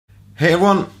Hey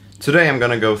everyone! Today I'm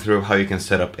gonna go through how you can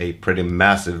set up a pretty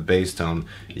massive bass tone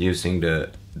using the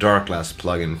Darkglass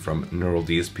plugin from Neural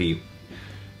DSP.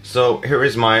 So here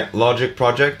is my Logic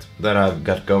project that I've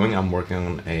got going. I'm working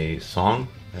on a song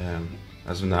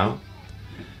as of now.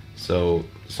 So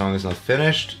the song is not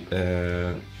finished.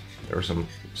 There are some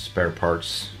spare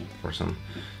parts or some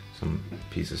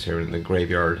pieces here in the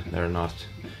graveyard that are not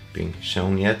being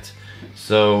shown yet.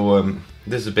 So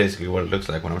this is basically what it looks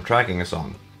like when I'm tracking a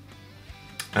song.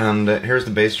 And here's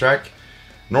the bass track.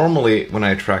 Normally when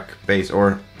I track bass,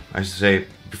 or I should say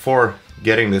before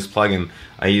getting this plugin,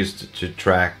 I used to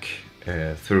track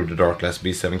through the Darkglass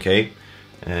B7K,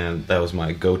 and that was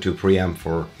my go-to preamp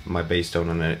for my bass tone,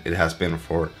 and it has been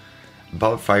for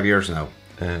about 5 years now.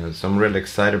 So I'm really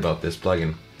excited about this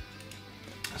plugin.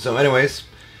 So anyways,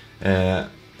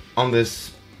 on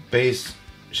this bass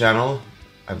channel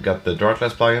I've got the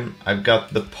Darkglass plugin. I've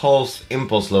got the Pulse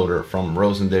Impulse Loader from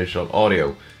Rosen Digital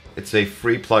Audio. It's a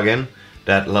free plugin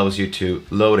that allows you to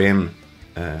load in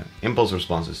impulse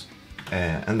responses.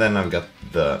 And then I've got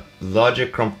the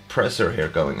Logic compressor here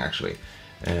going actually.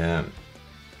 And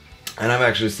I've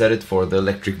actually set it for the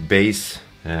electric bass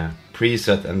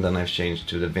preset, and then I've changed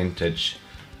to the vintage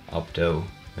opto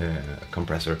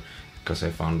compressor because I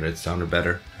found it sounded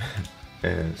better.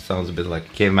 Sounds a bit like a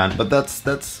caveman, but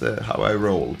that's how I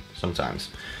roll sometimes.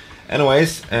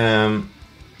 Anyways, the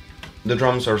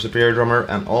drums are Superior Drummer,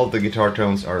 and all the guitar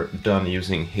tones are done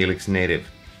using Helix Native.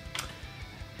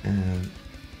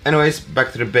 Anyways,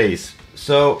 back to the bass.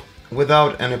 So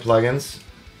without any plugins,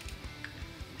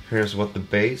 here's what the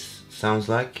bass sounds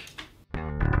like.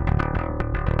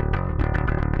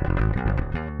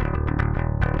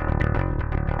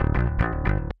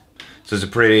 So it's a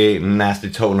pretty nasty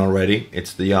tone already.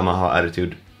 It's the Yamaha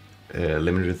Attitude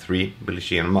Limited 3 Billy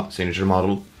Sheehan signature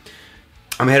model.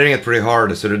 I'm hitting it pretty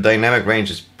hard, so the dynamic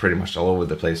range is pretty much all over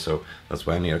the place, so that's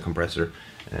why I need a compressor.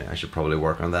 I should probably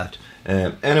work on that.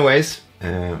 Anyways,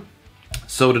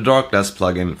 so the Darkglass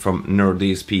plugin from Neural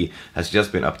DSP has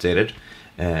just been updated,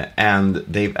 and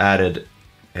they've added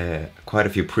quite a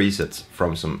few presets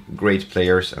from some great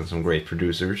players and some great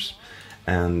producers.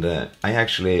 And I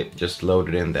actually just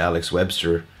loaded in the Alex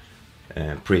Webster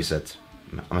preset.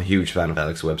 I'm a huge fan of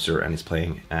Alex Webster and his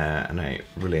playing, and I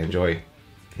really enjoy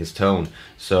his tone.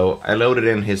 So I loaded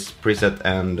in his preset,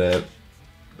 and it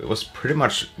was pretty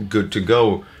much good to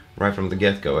go right from the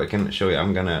get-go. I can show you.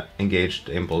 I'm gonna engage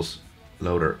the impulse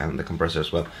loader and the compressor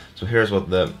as well. So here's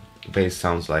what the bass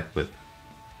sounds like with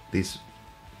these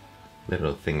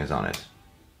little things on it.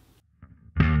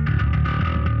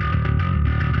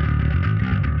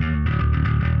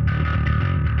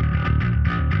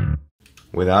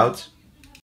 Without,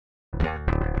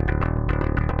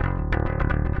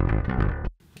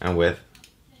 and with.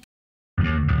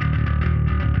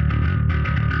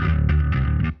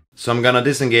 So I'm gonna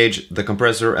disengage the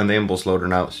compressor and the impulse loader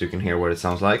now, so you can hear what it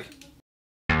sounds like.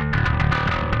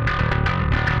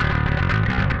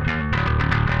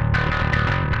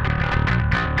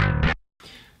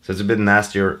 So it's a bit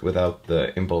nastier without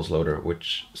the impulse loader,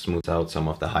 which smooths out some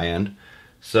of the high end.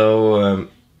 So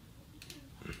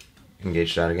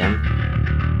engage that again.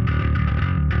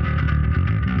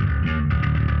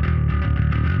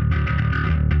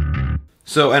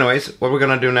 So anyways, what we're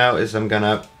gonna do now is I'm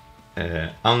gonna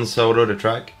unsolo the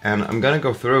track, and I'm gonna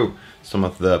go through some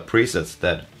of the presets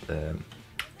that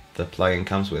the plugin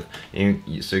comes with,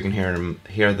 so you can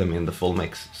hear them in the full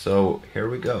mix. So here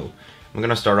we go. I'm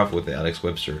gonna start off with the Alex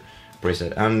Webster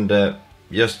preset, and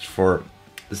just for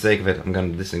the sake of it, I'm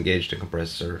gonna disengage the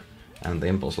compressor and the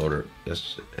impulse loader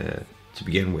just to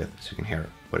begin with, so you can hear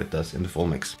what it does in the full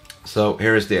mix. So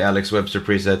here is the Alex Webster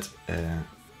preset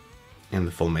in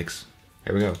the full mix.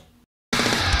 Here we go.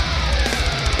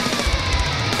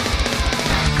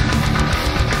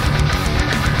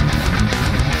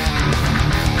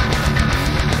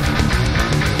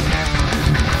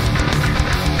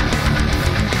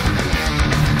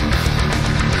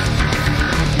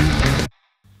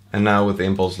 And now with the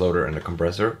impulse loader and the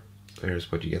compressor, so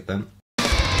here's what you get then.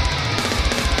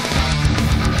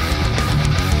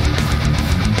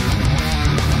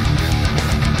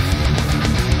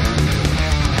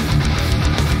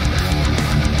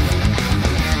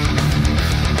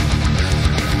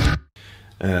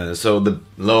 So the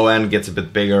low end gets a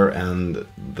bit bigger, and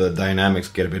the dynamics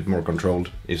get a bit more controlled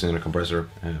using the compressor,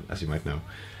 as you might know.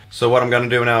 So what I'm gonna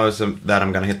do now is that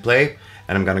I'm gonna hit play,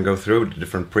 and I'm gonna go through the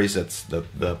different presets that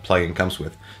the plugin comes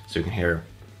with, so you can hear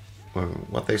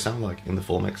what they sound like in the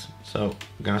full mix. So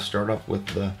I'm gonna start off with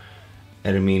the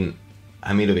Ermin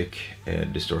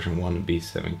Hamidovic Distortion 1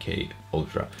 B7K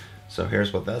Ultra. So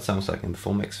here's what that sounds like in the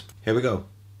full mix. Here we go.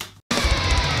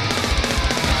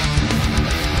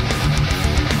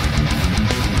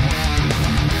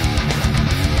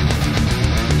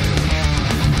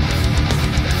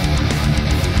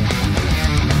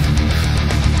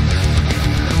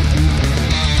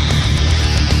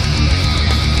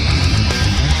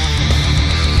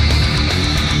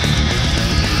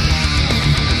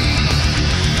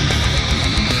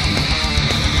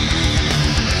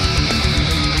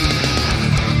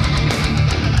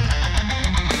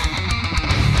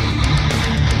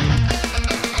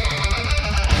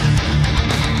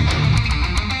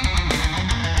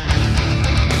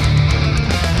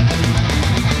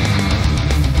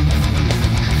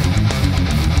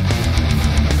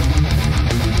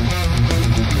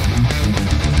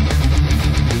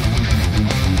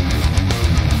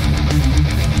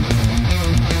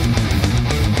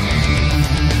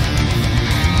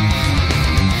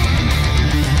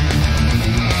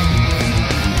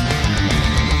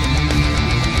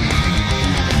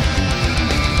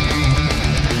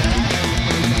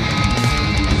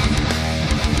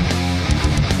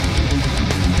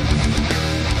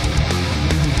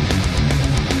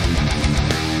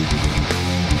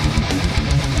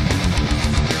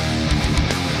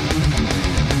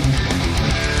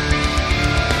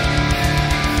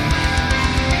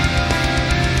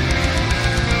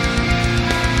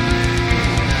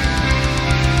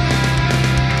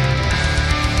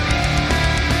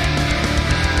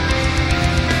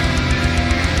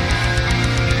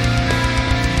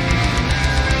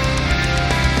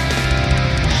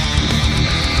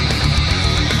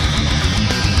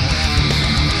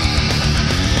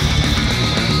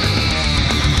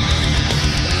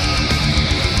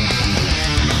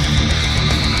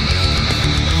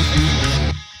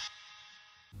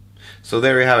 So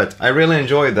there you have it. I really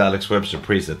enjoyed the Alex Webster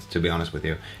preset, to be honest with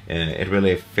you. It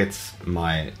really fits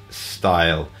my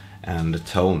style and the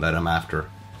tone that I'm after.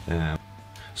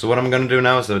 So what I'm gonna do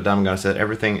now is that I'm gonna set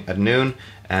everything at noon,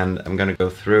 and I'm gonna go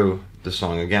through the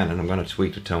song again, and I'm gonna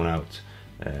tweak the tone out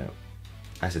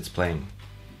as it's playing.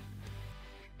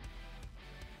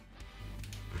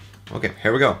 Okay,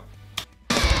 here we go.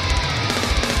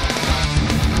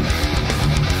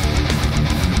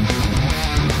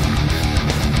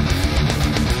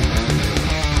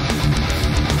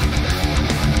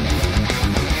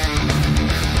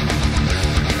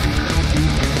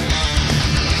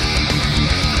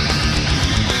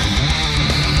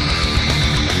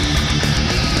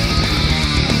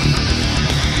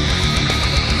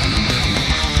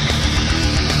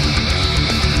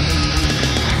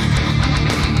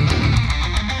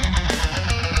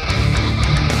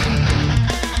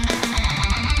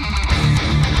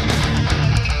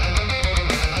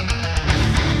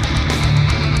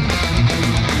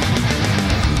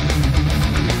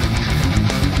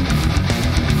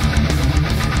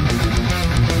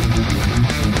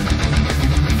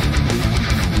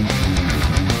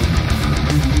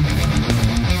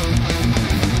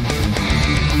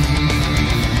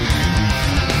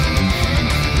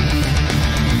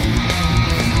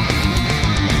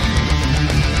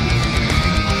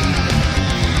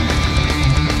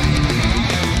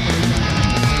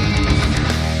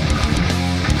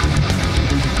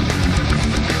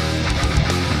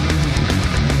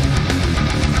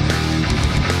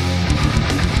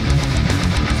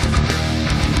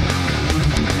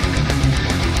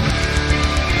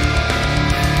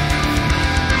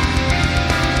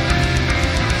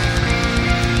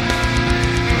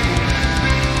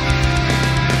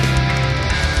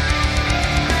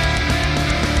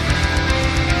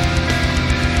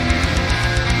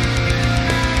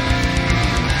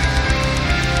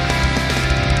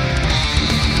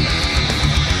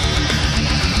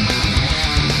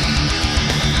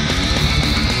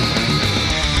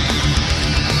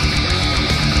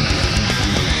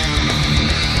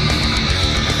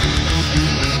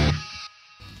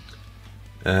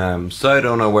 So I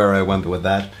don't know where I went with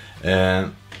that.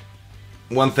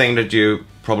 One thing that you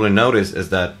probably notice is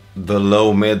that the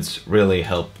low mids really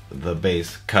help the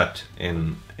bass cut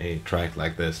in a track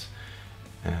like this.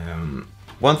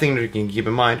 One thing that you can keep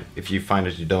in mind if you find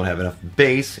that you don't have enough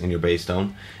bass in your bass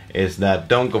tone is that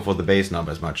don't go for the bass knob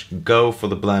as much. Go for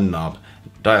the blend knob.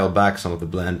 Dial back some of the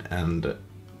blend, and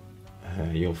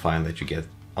you'll find that you get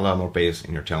a lot more bass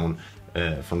in your tone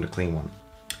from the clean one.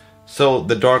 So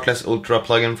the Darkglass Ultra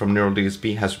plugin from Neural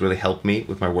DSP has really helped me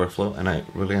with my workflow, and I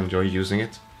really enjoy using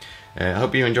it. I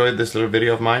hope you enjoyed this little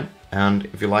video of mine, and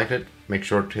if you liked it, make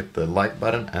sure to hit the like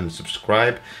button and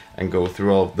subscribe and go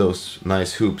through all of those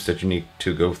nice hoops that you need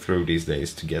to go through these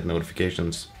days to get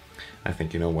notifications. I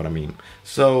think you know what I mean.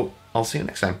 So I'll see you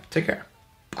next time. Take care.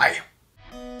 Bye.